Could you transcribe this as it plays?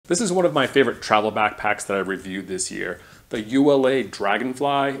This is one of my favorite travel backpacks that I've reviewed this year. The ULA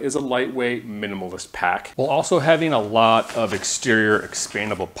Dragonfly is a lightweight, minimalist pack, while also having a lot of exterior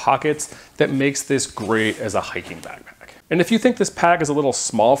expandable pockets that makes this great as a hiking backpack. And if you think this pack is a little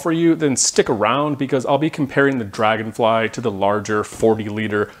small for you, then stick around because I'll be comparing the Dragonfly to the larger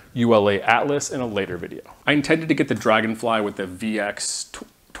 40-liter ULA Atlas in a later video. I intended to get the Dragonfly with the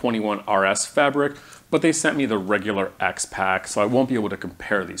VX21 RS fabric, but they sent me the regular X-Pac, so I won't be able to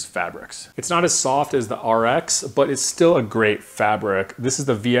compare these fabrics. It's not as soft as the RX, but it's still a great fabric. This is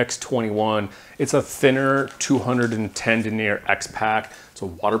the VX21. It's a thinner 210 denier X-Pac. It's a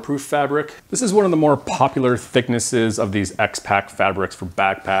waterproof fabric. This is one of the more popular thicknesses of these X-Pac fabrics for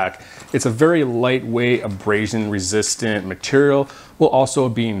backpack. It's a very lightweight, abrasion resistant material, while also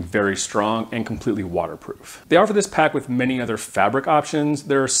being very strong and completely waterproof. They offer this pack with many other fabric options.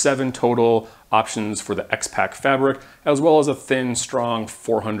 There are 7 total options for the X-Pac fabric, as well as a thin, strong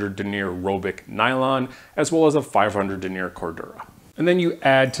 400 denier Robic nylon, as well as a 500 denier Cordura. And then you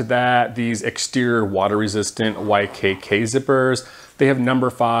add to that these exterior water resistant YKK zippers. They have number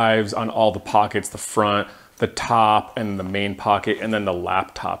 5s on all the pockets, the front, the top, and the main pocket, and then the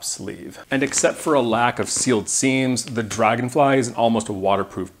laptop sleeve. And except for a lack of sealed seams, the Dragonfly is almost a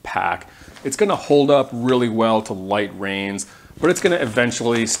waterproof pack. It's gonna hold up really well to light rains, but it's gonna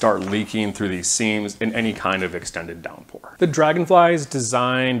eventually start leaking through these seams in any kind of extended downpour. The Dragonfly is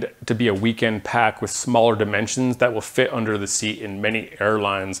designed to be a weekend pack with smaller dimensions that will fit under the seat in many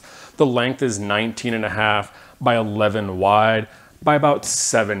airlines. The length is 19.5 by 11 wide by about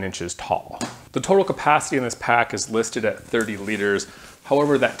 7 inches tall. The total capacity in this pack is listed at 30 liters.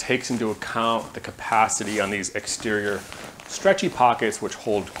 However, that takes into account the capacity on these exterior stretchy pockets, which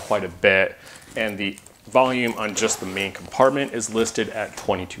hold quite a bit, and the volume on just the main compartment is listed at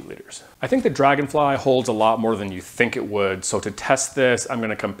 22 liters. I think the Dragonfly holds a lot more than you think it would, so to test this, I'm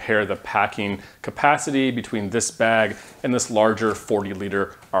gonna compare the packing capacity between this bag and this larger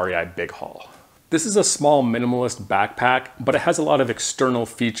 40-liter REI Big Haul. This is a small minimalist backpack, but it has a lot of external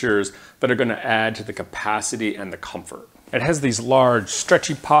features that are gonna add to the capacity and the comfort. It has these large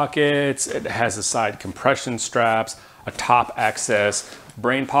stretchy pockets, it has the side compression straps, a top access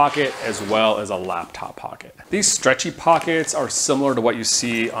brain pocket, as well as a laptop pocket. These stretchy pockets are similar to what you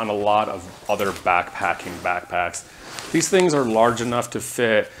see on a lot of other backpacking backpacks. These things are large enough to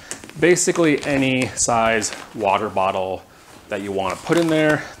fit basically any size water bottle that you want to put in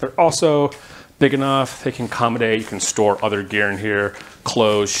there. They're also big enough, they can accommodate, you can store other gear in here,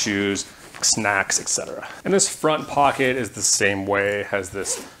 clothes, shoes, snacks, etc. And this front pocket is the same way, it has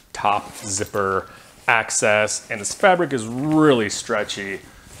this top zipper access, and this fabric is really stretchy,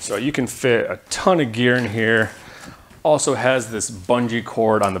 so you can fit a ton of gear in here. Also has this bungee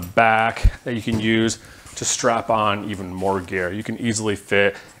cord on the back that you can use to strap on even more gear. You can easily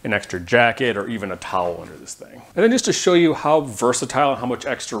fit an extra jacket or even a towel under this thing. And then just to show you how versatile and how much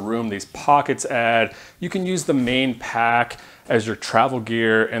extra room these pockets add, you can use the main pack as your travel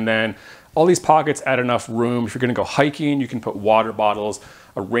gear, and then all these pockets add enough room. If you're gonna go hiking, you can put water bottles,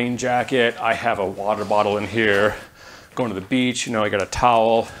 a rain jacket. I have a water bottle in here. Going to the beach, you know, I got a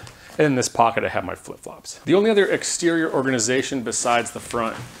towel. And in this pocket, I have my flip-flops. The only other exterior organization besides the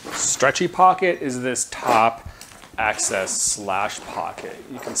front stretchy pocket is this top access slash pocket.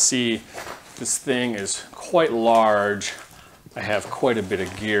 You can see this thing is quite large. I have quite a bit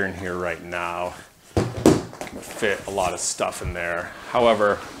of gear in here right now. I can fit a lot of stuff in there.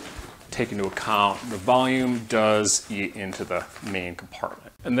 However, take into account the volume does eat into the main compartment.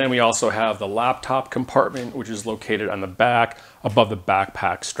 And then we also have the laptop compartment, which is located on the back above the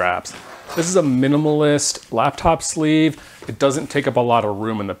backpack straps. This is a minimalist laptop sleeve. It doesn't take up a lot of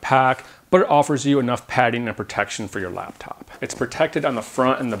room in the pack, but it offers you enough padding and protection for your laptop. It's protected on the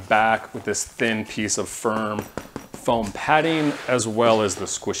front and the back with this thin piece of firm foam padding, as well as the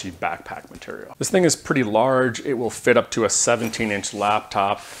squishy backpack material. This thing is pretty large. It will fit up to a 17-inch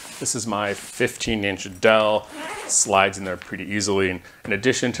laptop. This is my 15-inch Dell. It slides in there pretty easily. And in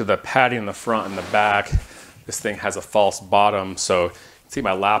addition to the padding in the front and the back, this thing has a false bottom. So you can see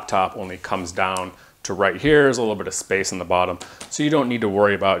my laptop only comes down to right here. There's a little bit of space on the bottom. So you don't need to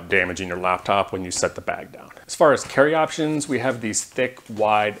worry about damaging your laptop when you set the bag down. As far as carry options, we have these thick,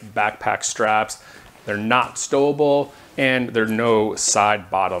 wide backpack straps. They're not stowable, and there are no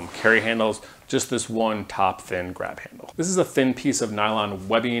side bottom carry handles, just this one top thin grab handle. This is a thin piece of nylon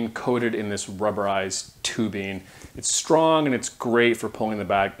webbing coated in this rubberized tubing. It's strong and it's great for pulling the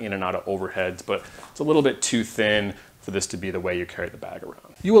bag in and out of overheads, but it's a little bit too thin for this to be the way you carry the bag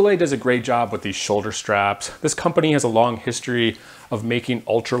around. ULA does a great job with these shoulder straps. This company has a long history of making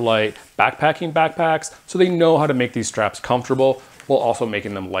ultralight backpacking backpacks, so they know how to make these straps comfortable while also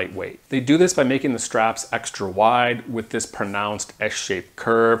making them lightweight. They do this by making the straps extra wide with this pronounced S-shaped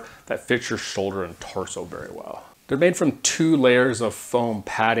curve that fits your shoulder and torso very well. They're made from 2 layers of foam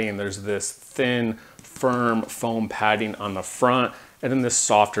padding. There's this thin, firm foam padding on the front, and then this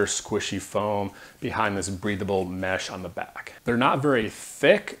softer, squishy foam behind this breathable mesh on the back. They're not very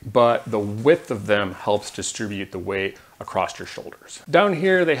thick, but the width of them helps distribute the weight across your shoulders. Down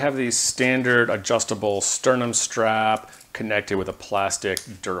here, they have these standard adjustable sternum strap connected with a plastic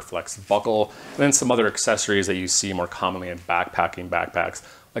Duraflex buckle, and then some other accessories that you see more commonly in backpacking backpacks,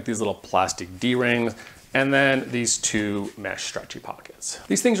 like these little plastic D-rings, and then these 2 mesh stretchy pockets.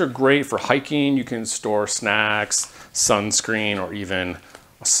 These things are great for hiking. You can store snacks, sunscreen, or even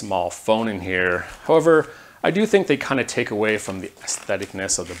a small phone in here. However, I do think they kind of take away from the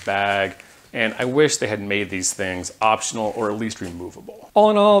aestheticness of the bag, and I wish they had made these things optional or at least removable. All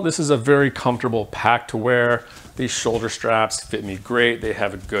in all, this is a very comfortable pack to wear. These shoulder straps fit me great. They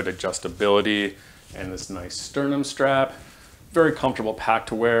have a good adjustability, and this nice sternum strap. Very comfortable pack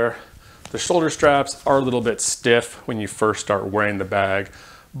to wear. The shoulder straps are a little bit stiff when you first start wearing the bag,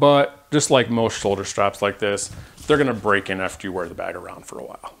 but just like most shoulder straps like this, they're gonna break in after you wear the bag around for a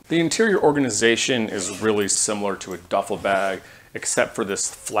while. The interior organization is really similar to a duffel bag, except for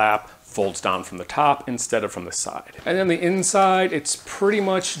this flap folds down from the top instead of from the side. And then the inside, it's pretty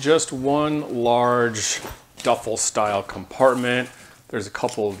much just one large duffel style compartment. There's a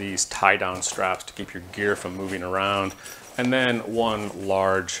couple of these tie down straps to keep your gear from moving around, and then one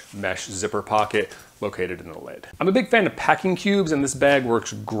large mesh zipper pocket located in the lid. I'm a big fan of packing cubes, and this bag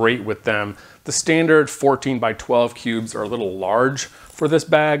works great with them. The standard 14 by 12 cubes are a little large for this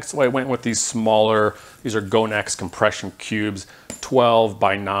bag, so I went with these smaller, these are Gonex compression cubes, 12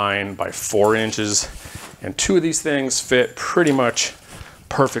 by 9 by 4 inches, and 2 of these things fit pretty much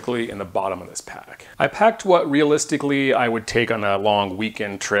perfectly in the bottom of this pack. I packed what realistically I would take on a long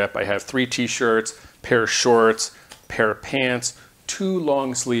weekend trip. I have 3 t-shirts, pair of shorts, pair of pants, 2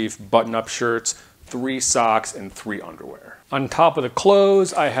 long sleeve button-up shirts, 3 socks, and 3 underwear. On top of the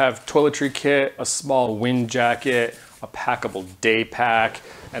clothes, I have toiletry kit, a small wind jacket, a packable day pack,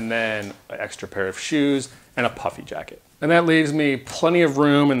 and then an extra pair of shoes and a puffy jacket. And that leaves me plenty of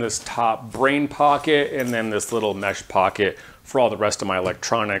room in this top brain pocket, and then this little mesh pocket for all the rest of my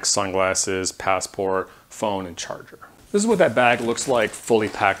electronics, sunglasses, passport, phone, and charger. This is what that bag looks like fully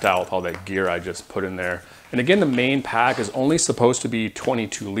packed out with all that gear I just put in there. And again, the main pack is only supposed to be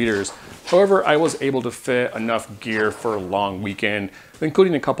 22 liters. However, I was able to fit enough gear for a long weekend,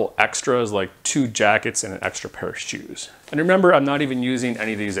 including a couple extras like 2 jackets and an extra pair of shoes. And remember, I'm not even using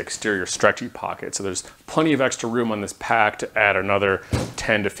any of these exterior stretchy pockets, so there's plenty of extra room on this pack to add another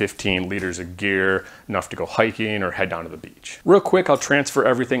 10 to 15 liters of gear, enough to go hiking or head down to the beach. Real quick, I'll transfer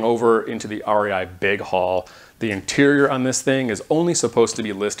everything over into the REI Big Haul. The interior on this thing is only supposed to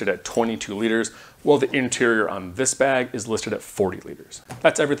be listed at 22 liters, while the interior on this bag is listed at 40 liters.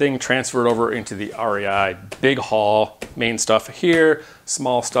 That's everything transferred over into the REI Big Haul. Main stuff here,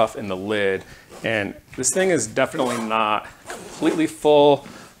 small stuff in the lid. And this thing is definitely not completely full,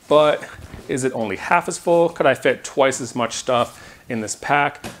 but is it only half as full? Could I fit twice as much stuff in this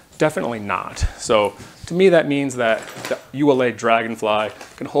pack? Definitely not. So to me, that means that the ULA Dragonfly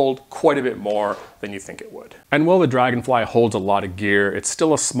can hold quite a bit more than you think it would. And while the Dragonfly holds a lot of gear, it's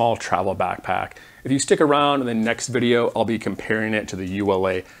still a small travel backpack. If you stick around in the next video, I'll be comparing it to the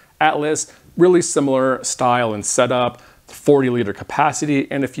ULA Atlas. Really similar style and setup, 40 liter capacity,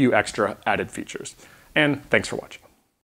 and a few extra added features. And thanks for watching.